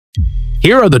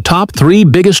Here are the top 3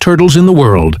 biggest turtles in the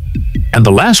world. And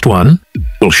the last one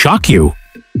will shock you.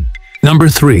 Number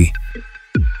 3.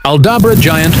 Aldabra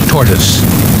giant tortoise.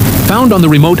 Found on the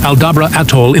remote Aldabra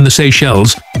atoll in the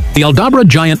Seychelles, the Aldabra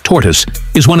giant tortoise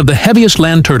is one of the heaviest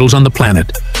land turtles on the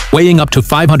planet, weighing up to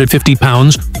 550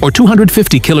 pounds or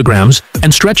 250 kilograms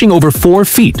and stretching over 4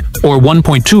 feet or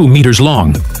 1.2 meters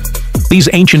long. These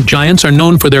ancient giants are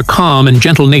known for their calm and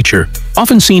gentle nature,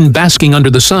 often seen basking under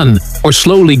the sun or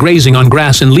slowly grazing on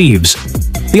grass and leaves.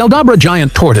 The Aldabra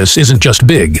giant tortoise isn't just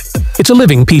big, it's a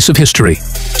living piece of history,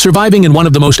 surviving in one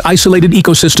of the most isolated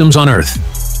ecosystems on Earth.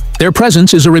 Their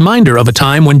presence is a reminder of a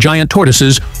time when giant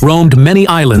tortoises roamed many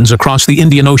islands across the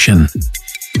Indian Ocean.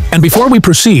 And before we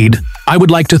proceed, I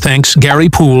would like to thank Gary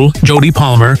Poole, Jody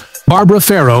Palmer, Barbara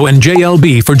Farrow, and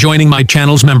JLB for joining my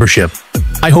channel's membership.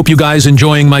 I hope you guys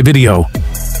enjoying my video.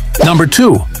 Number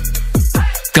 2.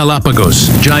 Galapagos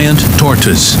giant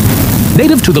tortoise.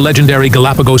 Native to the legendary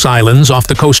Galapagos Islands off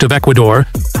the coast of Ecuador,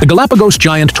 the Galapagos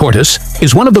giant tortoise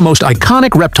is one of the most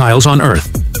iconic reptiles on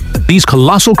Earth. These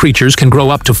colossal creatures can grow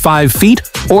up to 5 feet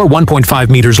or 1.5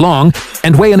 meters long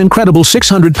and weigh an incredible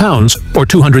 600 pounds or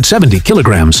 270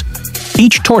 kilograms.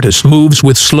 Each tortoise moves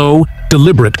with slow,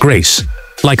 deliberate grace,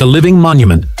 like a living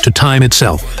monument to time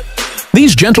itself.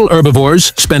 These gentle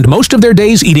herbivores spend most of their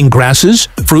days eating grasses,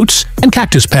 fruits, and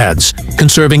cactus pads,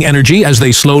 conserving energy as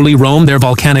they slowly roam their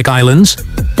volcanic islands.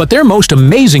 But their most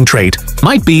amazing trait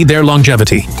might be their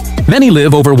longevity. Many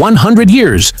live over 100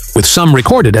 years, with some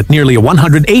recorded at nearly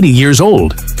 180 years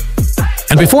old.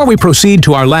 And before we proceed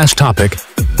to our last topic,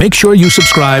 make sure you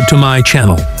subscribe to my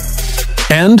channel.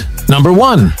 And number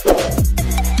 1.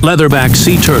 Leatherback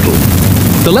Sea Turtle.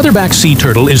 The leatherback sea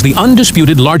turtle is the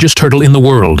undisputed largest turtle in the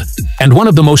world, and one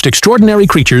of the most extraordinary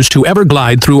creatures to ever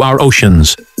glide through our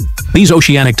oceans. These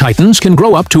oceanic titans can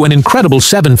grow up to an incredible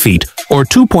 7 feet, or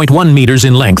 2.1 meters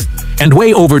in length, and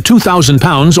weigh over 2,000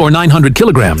 pounds or 900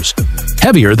 kilograms,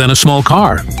 heavier than a small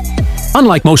car.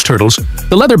 Unlike most turtles,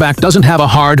 the leatherback doesn't have a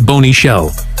hard, bony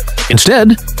shell.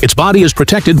 Instead, its body is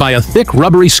protected by a thick,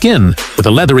 rubbery skin with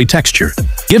a leathery texture,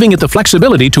 giving it the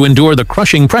flexibility to endure the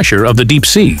crushing pressure of the deep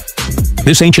sea.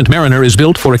 This ancient mariner is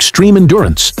built for extreme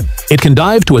endurance. It can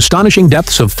dive to astonishing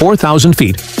depths of 4,000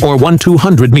 feet or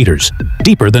 1,200 meters,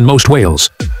 deeper than most whales,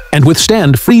 and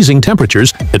withstand freezing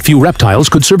temperatures that few reptiles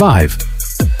could survive.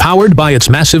 Powered by its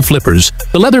massive flippers,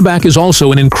 the leatherback is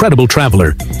also an incredible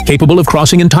traveler, capable of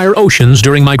crossing entire oceans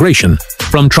during migration,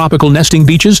 from tropical nesting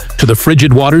beaches to the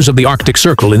frigid waters of the Arctic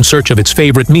Circle in search of its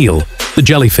favorite meal, the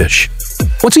jellyfish.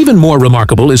 What's even more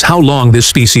remarkable is how long this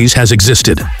species has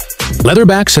existed.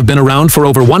 Leatherbacks have been around for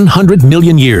over 100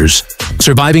 million years,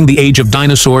 surviving the age of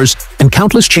dinosaurs and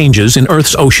countless changes in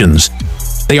Earth's oceans.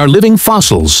 They are living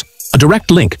fossils, a direct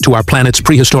link to our planet's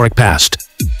prehistoric past.